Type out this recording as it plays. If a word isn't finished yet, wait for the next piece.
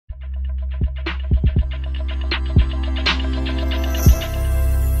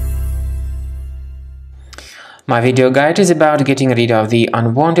My video guide is about getting rid of the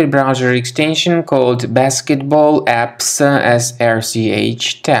unwanted browser extension called Basketball Apps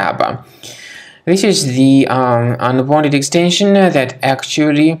Srch Tab. This is the unwanted extension that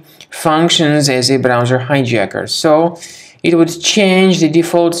actually functions as a browser hijacker. So it would change the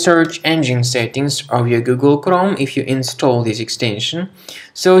default search engine settings of your Google Chrome if you install this extension.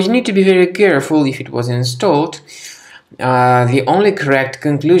 So you need to be very careful if it was installed. The only correct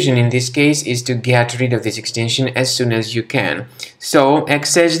conclusion in this case is to get rid of this extension as soon as you can. So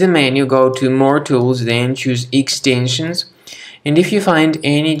access the menu, go to More Tools, then choose Extensions, and if you find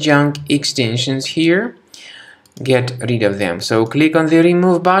any junk extensions here, get rid of them. So click on the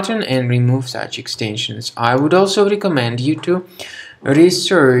Remove button and remove such extensions. I would also recommend you to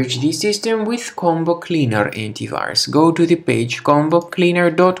research the system with Combo Cleaner antivirus. Go to the page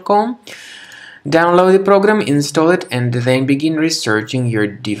combocleaner.com. Download the program, install it, and then begin researching your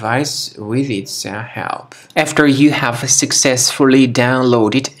device with its help. After you have successfully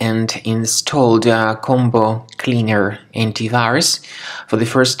downloaded and installed Combo Cleaner antivirus, for the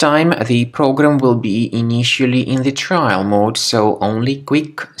first time the program will be initially in the trial mode, so only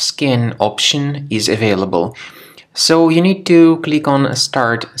quick scan option is available. So you need to click on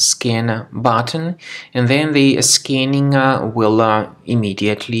Start Scan button, and then the scanning will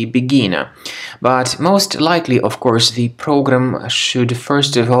immediately begin. But most likely, of course, the program should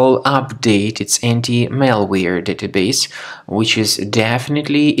first of all update its anti-malware database, which is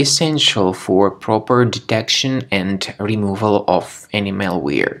definitely essential for proper detection and removal of any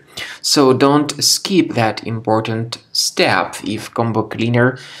malware. So don't skip that important step if Combo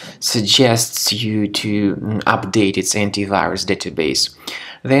Cleaner suggests you to update its antivirus database.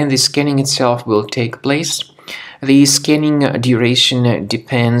 Then the scanning itself will take place. The scanning duration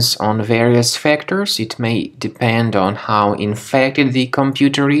depends on various factors. It may depend on how infected the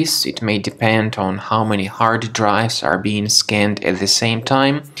computer is. It may depend on how many hard drives are being scanned at the same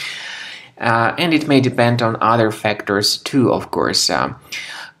time. And it may depend on other factors too, of course.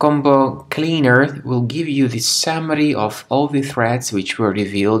 Combo Cleaner will give you the summary of all the threats which were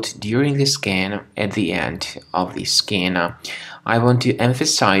revealed during the scan at the end of the scan. I want to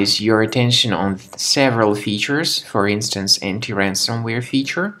emphasize your attention on several features, for instance anti-ransomware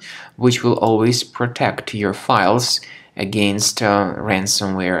feature, which will always protect your files against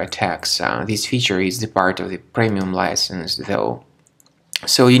ransomware attacks. This feature is the part of the premium license though.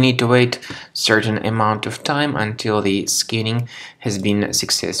 So you need to wait a certain amount of time until the scanning has been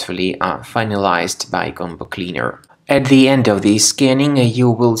successfully finalized by Combo Cleaner. At the end of the scanning, you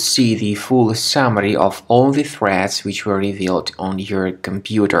will see the full summary of all the threats which were revealed on your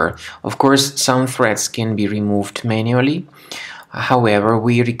computer. Of course, some threats can be removed manually. However,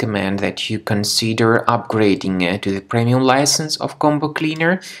 we recommend that you consider upgrading to the premium license of Combo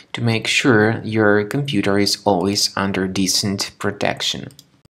Cleaner to make sure your computer is always under decent protection.